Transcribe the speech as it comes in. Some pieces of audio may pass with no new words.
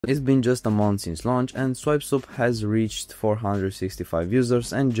It's been just a month since launch and SwipeSwoop has reached 465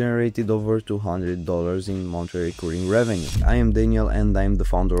 users and generated over $200 in monthly recurring revenue. I am Daniel and I am the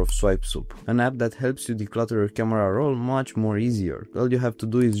founder of SwipeSwoop, an app that helps you declutter your camera roll much more easier. All you have to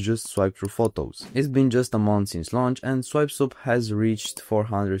do is just swipe through photos. It's been just a month since launch and SwipeSwoop has reached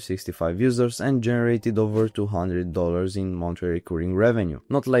 465 users and generated over $200 in monthly recurring revenue.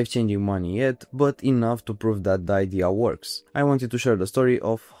 Not life-changing money yet, but enough to prove that the idea works. I wanted to share the story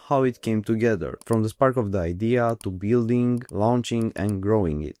of how it came together, from the spark of the idea to building, launching and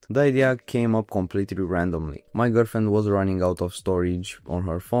growing it. The idea came up completely randomly. My girlfriend was running out of storage on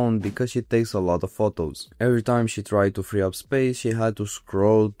her phone because she takes a lot of photos. Every time she tried to free up space, she had to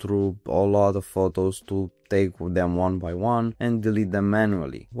scroll through a lot of photos to take them one by one and delete them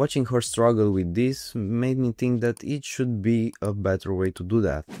manually. Watching her struggle with this made me think that it should be a better way to do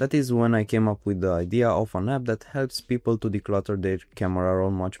that. That is when I came up with the idea of an app that helps people to declutter their camera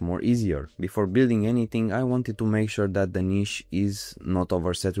roll much more easier. Before building anything, I wanted to make sure that the niche is not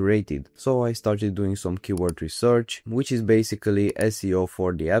oversaturated. So I started doing some keyword research, which is basically SEO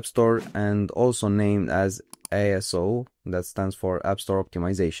for the App Store and also named as ASO, that stands for App Store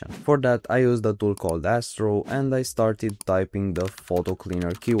Optimization. For that, I used a tool called Astro and I started typing the photo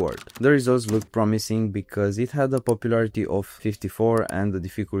cleaner keyword. The results looked promising because it had a popularity of 54 and a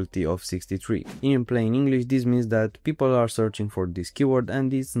difficulty of 63. In plain English, this means that people are searching for this keyword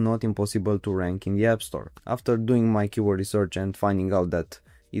and it's not impossible to rank in the App Store. After doing my keyword research and finding out that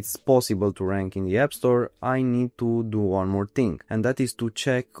it's possible to rank in the App Store, I need to do one more thing, and that is to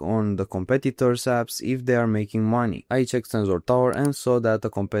check on the competitors' apps if they are making money. I checked Sensor Tower and saw that a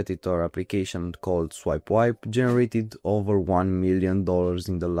competitor application called SwipeSwoop generated over $1 million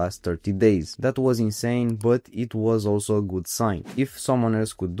in the last 30 days. That was insane, but it was also a good sign. If someone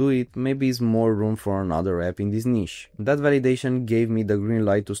else could do it, maybe it's more room for another app in this niche. That validation gave me the green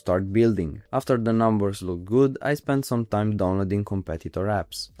light to start building. After the numbers looked good, I spent some time downloading competitor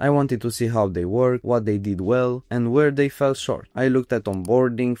apps. I wanted to see how they work, what they did well, and where they fell short. I looked at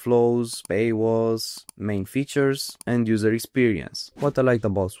onboarding flows, paywalls, main features, and user experience. What I liked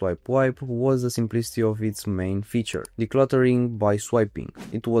about SwipeSwoop was the simplicity of its main feature, decluttering by swiping.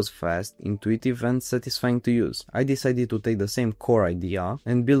 It was fast, intuitive, and satisfying to use. I decided to take the same core idea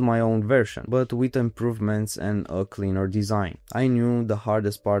and build my own version, but with improvements and a cleaner design. I knew the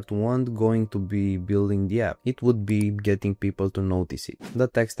hardest part wasn't going to be building the app, it would be getting people to notice it.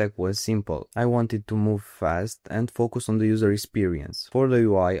 The tech stack was simple. I wanted to move fast and focus on the user experience. For the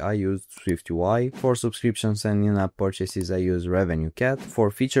UI, I used SwiftUI. For subscriptions and in-app purchases, I used RevenueCat.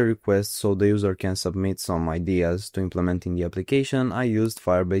 For feature requests, so the user can submit some ideas to implement in the application, I used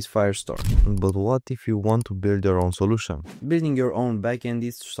Firebase Firestore. But what if you want to build your own solution? Building your own backend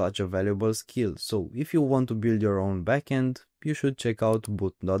is such a valuable skill. So if you want to build your own backend, you should check out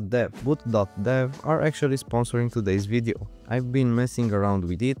Boot.dev. Boot.dev are actually sponsoring today's video. I've been messing around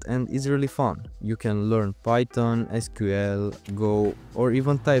with it and it's really fun. You can learn Python, SQL, Go, or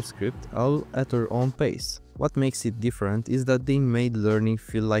even TypeScript all at your own pace. What makes it different is that they made learning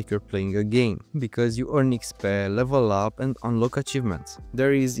feel like you're playing a game, because you earn XP, level up and unlock achievements.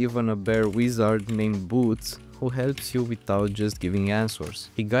 There is even a bear wizard named Boots who helps you without just giving answers.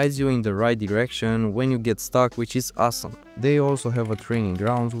 He guides you in the right direction when you get stuck, which is awesome. They also have a training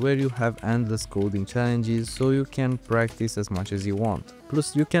grounds where you have endless coding challenges so you can practice as much as you want.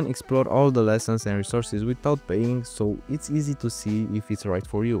 Plus you can explore all the lessons and resources without paying, so it's easy to see if it's right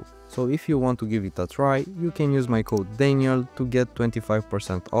for you. So if you want to give it a try, you can use my code Daniel to get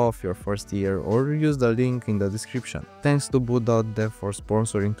 25% off your first year, or use the link in the description. Thanks to Boot.dev for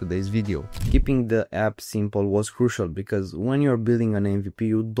sponsoring today's video. Keeping the app simple was crucial because when you're building an MVP,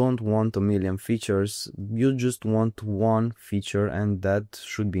 you don't want a million features, you just want one feature and that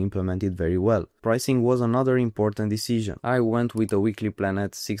should be implemented very well. Pricing was another important decision. I went with a weekly plan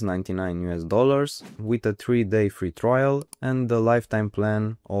at $6.99 with a 3-day free trial and a lifetime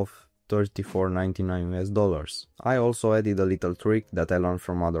plan of $34.99. I also added a little trick that I learned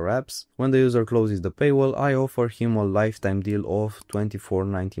from other apps. When the user closes the paywall, I offer him a lifetime deal of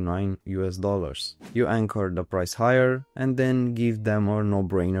 $24.99. You anchor the price higher and then give them a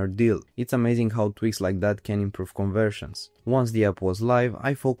no-brainer deal. It's amazing how tweaks like that can improve conversions. Once the app was live,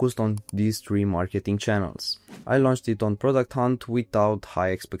 I focused on these 3 marketing channels: I launched it on Product Hunt without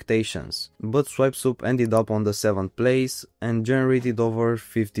high expectations, but SwipeSwoop ended up on the 7th place and generated over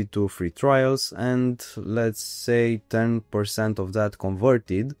 52 free trials, and let's say 10% of that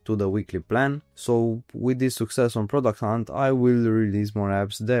converted to the weekly plan. So with this success on Product Hunt, I will release more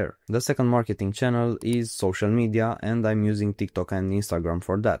apps there. The second marketing channel is social media, and I'm using TikTok and Instagram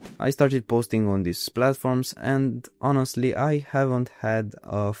for that. I started posting on these platforms, and honestly I haven't had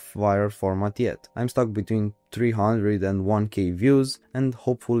a viral format yet. I'm stuck between 300 and 1k views, and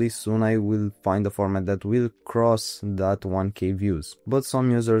hopefully soon I will find a format that will cross that 1k views. But some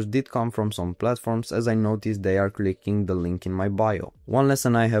users did come from some platforms, as I noticed they are clicking the link in my bio. One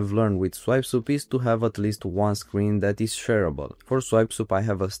lesson I have learned with SwipeSwoop is to have at least one screen that is shareable. For SwipeSwoop I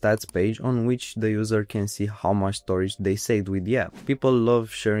have a stats page on which the user can see how much storage they saved with the app. People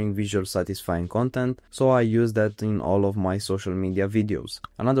love sharing visual satisfying content, so I use that in all of my social media videos.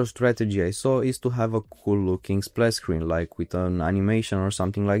 Another strategy I saw is to have a cool looking splash screen, like with an animation or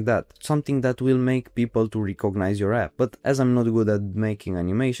something like that. Something that will make people to recognize your app. But as I'm not good at making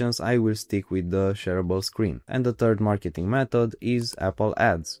animations, I will stick with the shareable screen. And the third marketing method is Apple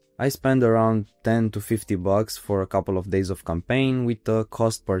Ads. I spend around 10 to 50 bucks for a couple of days of campaign with a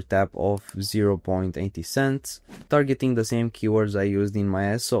cost per tap of 0.80 cents, targeting the same keywords I used in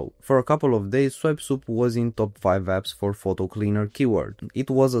my SO. For a couple of days, SwipeSwoop was in top 5 apps for photo cleaner keyword. It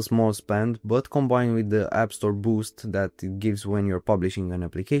was a small spend, but combined with the App Store boost that it gives when you're publishing an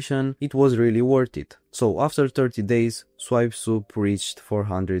application, it was really worth it. So after 30 days, SwipeSwoop reached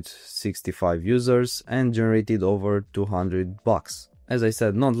 465 users and generated over 200 bucks. As I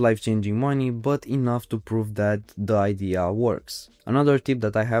said, not life-changing money, but enough to prove that the idea works. Another tip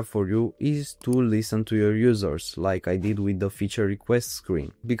that I have for you is to listen to your users, like I did with the feature request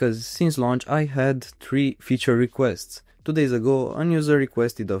screen. Because since launch I had 3 feature requests. 2 days ago, a user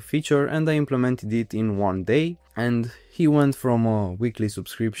requested a feature and I implemented it in 1 day, and he went from a weekly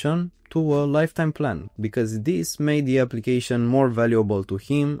subscription to a lifetime plan, because this made the application more valuable to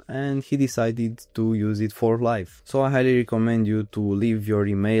him and he decided to use it for life. So I highly recommend you to leave your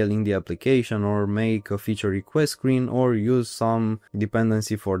email in the application or make a feature request screen or use some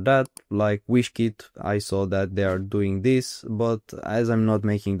dependency for that, like WishKit. I saw that they are doing this, but as I'm not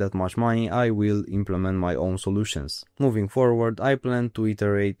making that much money, I will implement my own solutions. Moving forward, I plan to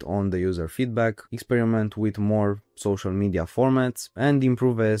iterate on the user feedback, experiment with more social media formats, and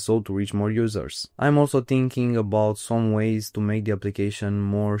improve SO to reach more users. I'm also thinking about some ways to make the application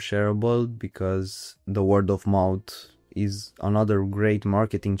more shareable, because the word of mouth is another great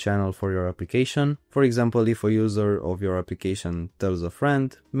marketing channel for your application. For example, if a user of your application tells a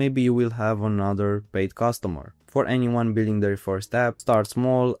friend, maybe you will have another paid customer. For anyone building their first app, start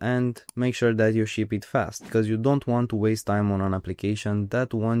small and make sure that you ship it fast, because you don't want to waste time on an application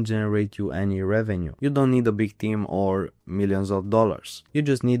that won't generate you any revenue. You don't need a big team or millions of dollars. You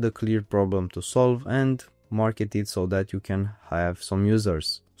just need a clear problem to solve and market it so that you can have some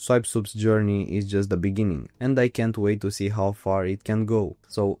users. SwipeSwoop's journey is just the beginning, and I can't wait to see how far it can go.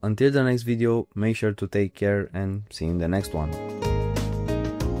 So until the next video, make sure to take care and see you in the next one.